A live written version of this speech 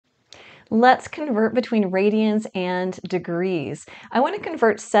Let's convert between radians and degrees. I want to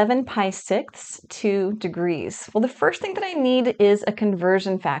convert 7 pi sixths to degrees. Well, the first thing that I need is a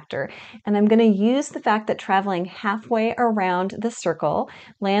conversion factor, and I'm going to use the fact that traveling halfway around the circle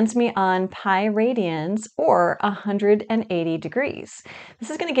lands me on pi radians, or 180 degrees.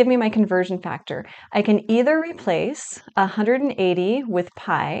 This is going to give me my conversion factor. I can either replace 180 with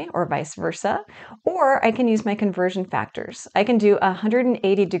pi, or vice versa, or I can use my conversion factors. I can do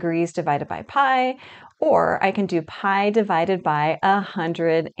 180 degrees divided by pi, or I can do pi divided by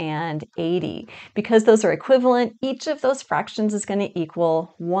 180. Because those are equivalent, each of those fractions is going to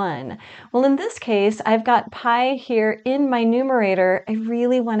equal 1. Well, in this case, I've got pi here in my numerator. I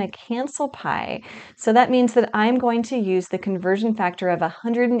really want to cancel pi. So that means that I'm going to use the conversion factor of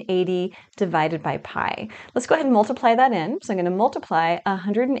 180 divided by pi. Let's go ahead and multiply that in. So I'm going to multiply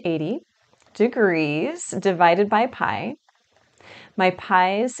 180 degrees divided by pi. My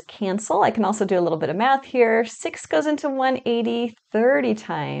pi's cancel. I can also do a little bit of math here. 6 goes into 180 30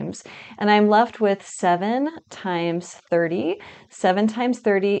 times, and I'm left with 7 times 30. 7 times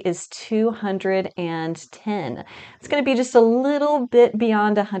 30 is 210. It's going to be just a little bit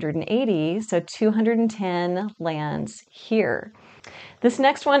beyond 180, so 210 lands here. This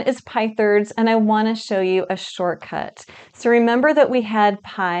next one is pi thirds, and I want to show you a shortcut. So remember that we had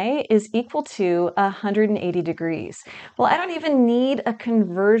pi is equal to 180 degrees. Well, I don't even need a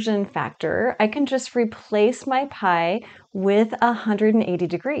conversion factor. I can just replace my pi with 180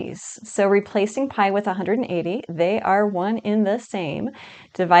 degrees. So replacing pi with 180, they are one in the same,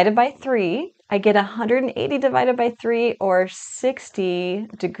 divided by 3. I get 180 divided by 3, or 60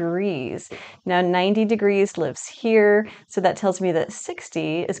 degrees. Now 90 degrees lives here, so that tells me that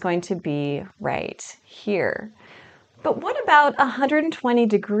 60 is going to be right here. But what about 120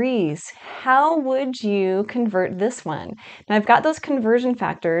 degrees? How would you convert this one? Now I've got those conversion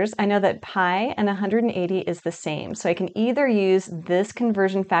factors. I know that pi and 180 is the same. So I can either use this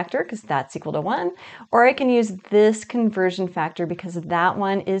conversion factor because that's equal to 1, or I can use this conversion factor because that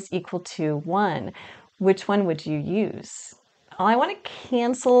one is equal to 1. Which one would you use? Well, I want to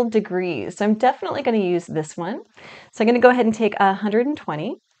cancel degrees. So I'm definitely going to use this one. So I'm going to go ahead and take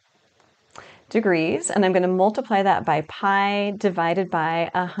 120 degrees, and I'm going to multiply that by pi divided by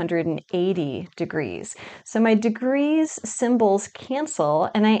 180 degrees. So my degrees symbols cancel,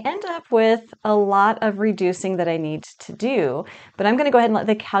 and I end up with a lot of reducing that I need to do, but I'm going to go ahead and let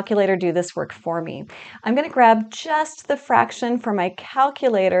the calculator do this work for me. I'm going to grab just the fraction for my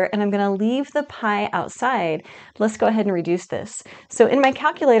calculator, and I'm going to leave the pi outside. Let's go ahead and reduce this. So in my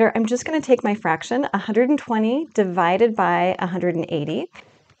calculator, I'm just going to take my fraction, 120 divided by 180,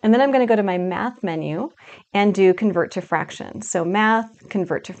 and then I'm going to go to my math menu and do convert to fraction. So math,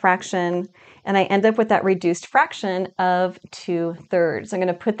 convert to fraction, and I end up with that reduced fraction of 2/3. I'm going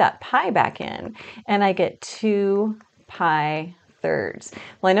to put that pi back in, and I get 2 pi thirds.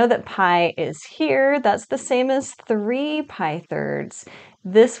 Well, I know that pi is here. That's the same as 3 pi thirds.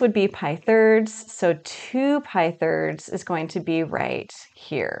 This would be pi thirds, so 2 pi thirds is going to be right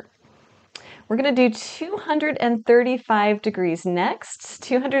here. We're going to do 235 degrees next.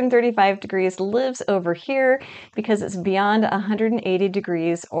 235 degrees lives over here because it's beyond 180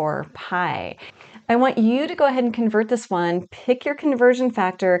 degrees, or pi. I want you to go ahead and convert this one, pick your conversion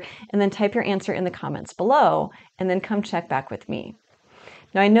factor, and then type your answer in the comments below, and then come check back with me.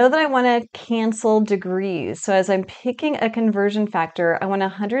 Now I know that I want to cancel degrees, so as I'm picking a conversion factor, I want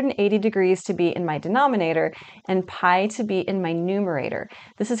 180 degrees to be in my denominator and pi to be in my numerator.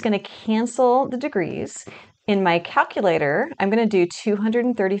 This is going to cancel the degrees. In my calculator, I'm going to do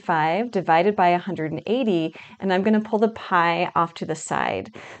 235 divided by 180, and I'm going to pull the pi off to the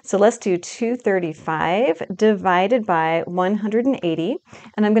side. So let's do 235 divided by 180,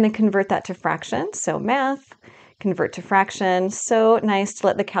 and I'm going to convert that to fractions. So math, convert to fraction. So nice to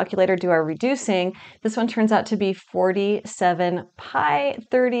let the calculator do our reducing. This one turns out to be 47 pi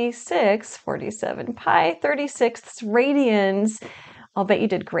 36, 47 pi 36 radians. I'll bet you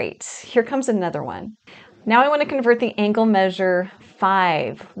did great. Here comes another one. Now I want to convert the angle measure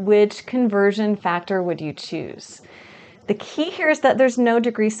 5. Which conversion factor would you choose? The key here is that there's no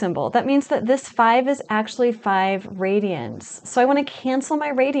degree symbol. That means that this 5 is actually 5 radians. So I want to cancel my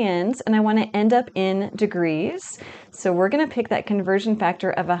radians, and I want to end up in degrees. So we're going to pick that conversion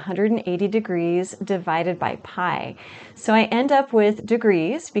factor of 180 degrees divided by pi. So I end up with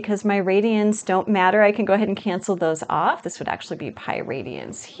degrees because my radians don't matter. I can go ahead and cancel those off. This would actually be pi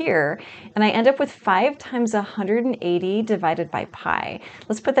radians here. And I end up with 5 times 180 divided by pi.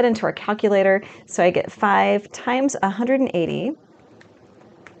 Let's put that into our calculator. So I get 5 times 180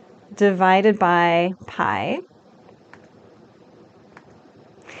 divided by pi.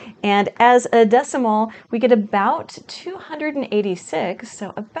 And as a decimal, we get about 286,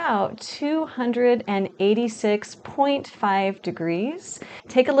 so about 286.5 degrees.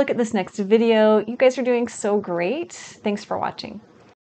 Take a look at this next video. You guys are doing so great. Thanks for watching.